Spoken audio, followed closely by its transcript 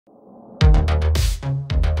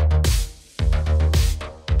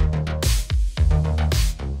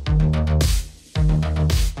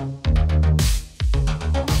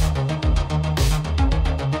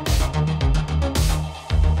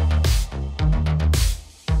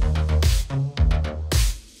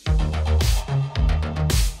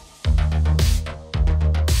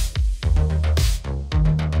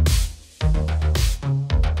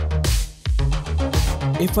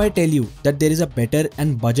If I tell you that there is a better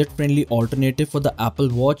and budget-friendly alternative for the Apple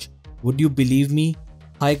Watch, would you believe me?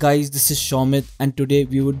 Hi guys, this is Shaumit and today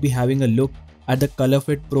we would be having a look at the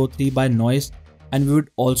ColorFit Pro 3 by Noise, and we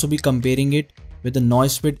would also be comparing it with the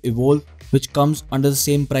NoiseFit Evolve, which comes under the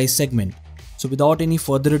same price segment. So without any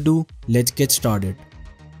further ado, let's get started.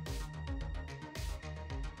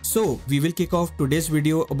 So we will kick off today's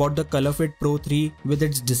video about the ColorFit Pro 3 with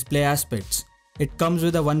its display aspects. It comes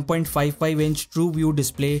with a 1.55-inch true view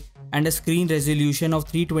display and a screen resolution of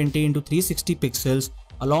 320x360 pixels,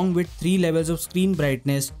 along with 3 levels of screen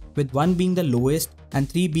brightness, with 1 being the lowest and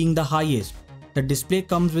 3 being the highest. The display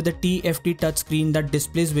comes with a TFT touchscreen that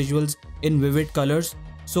displays visuals in vivid colors,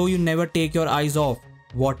 so you never take your eyes off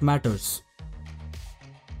what matters.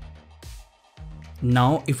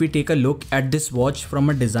 Now if we take a look at this watch from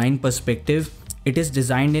a design perspective, it is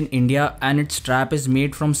designed in India and its strap is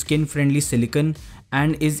made from skin-friendly silicone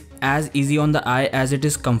and is as easy on the eye as it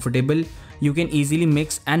is comfortable. You can easily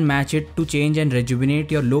mix and match it to change and rejuvenate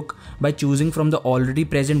your look by choosing from the already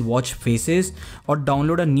present watch faces or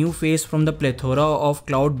download a new face from the plethora of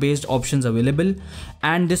cloud-based options available.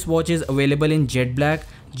 And this watch is available in jet black,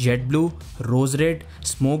 jet blue, rose red,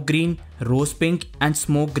 smoke green, rose pink and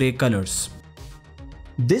smoke grey colors.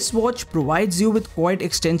 This watch provides you with quite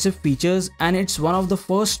extensive features, and it's one of the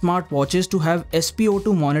first smartwatches to have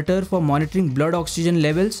SpO2 monitor for monitoring blood oxygen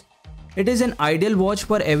levels. It is an ideal watch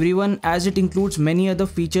for everyone as it includes many other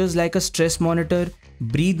features like a stress monitor,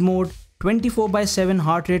 breathe mode, 24/7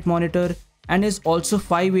 heart rate monitor, and is also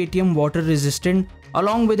 5 ATM water resistant,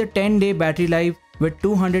 along with a 10-day battery life with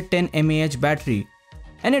 210 mAh battery.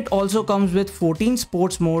 And it also comes with 14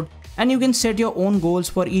 sports mode, and you can set your own goals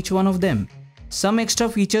for each one of them. Some extra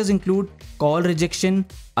features include call rejection,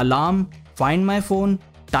 alarm, find my phone,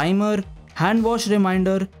 timer, hand wash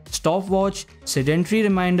reminder, stopwatch, sedentary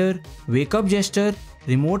reminder, wake up gesture,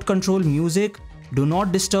 remote control music, do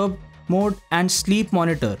not disturb mode and sleep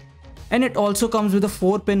monitor. And it also comes with a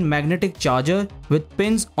 4-pin magnetic charger with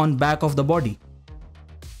pins on back of the body.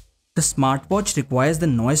 The smartwatch requires the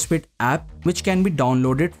NoiseFit app, which can be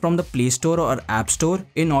downloaded from the Play Store or App Store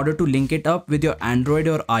in order to link it up with your Android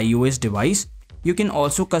or iOS device. You can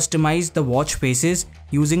also customize the watch faces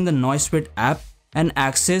using the NoiseFit app and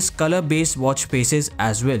access color-based watch faces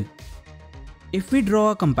as well. If we draw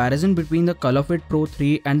a comparison between the ColorFit Pro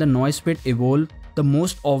 3 and the NoiseFit Evolve, the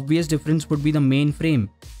most obvious difference would be the main frame.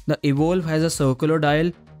 The Evolve has a circular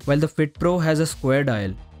dial while the Fit Pro has a square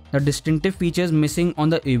dial. The distinctive features missing on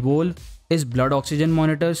the Evolve is blood oxygen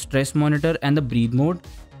monitor, stress monitor and the breathe mode.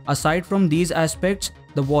 Aside from these aspects,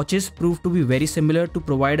 the watches prove to be very similar to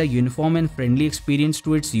provide a uniform and friendly experience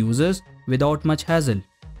to its users without much hassle.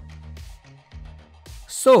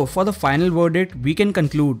 So for the final verdict, we can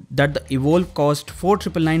conclude that the Evolve costs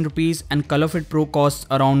 4,999 rupees and ColorFit Pro costs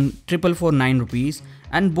around 4,449 rupees,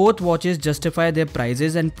 and both watches justify their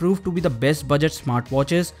prices and prove to be the best budget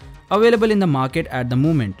smartwatches available in the market at the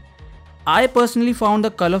moment. I personally found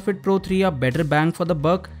the ColorFit Pro 3 a better bang for the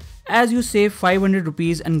buck, as you save 500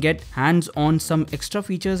 rupees and get hands on some extra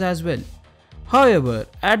features as well. However,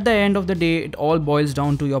 at the end of the day, it all boils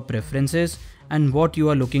down to your preferences and what you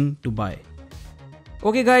are looking to buy.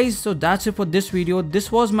 Okay guys, so that's it for this video.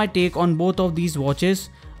 This was my take on both of these watches.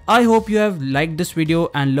 I hope you have liked this video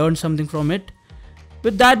and learned something from it.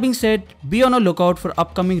 With that being said, be on a lookout for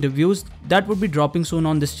upcoming reviews that would be dropping soon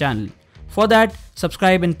on this channel. For that,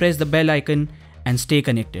 subscribe and press the bell icon and stay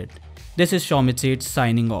connected. This is Shaumit Seth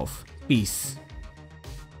signing off. Peace.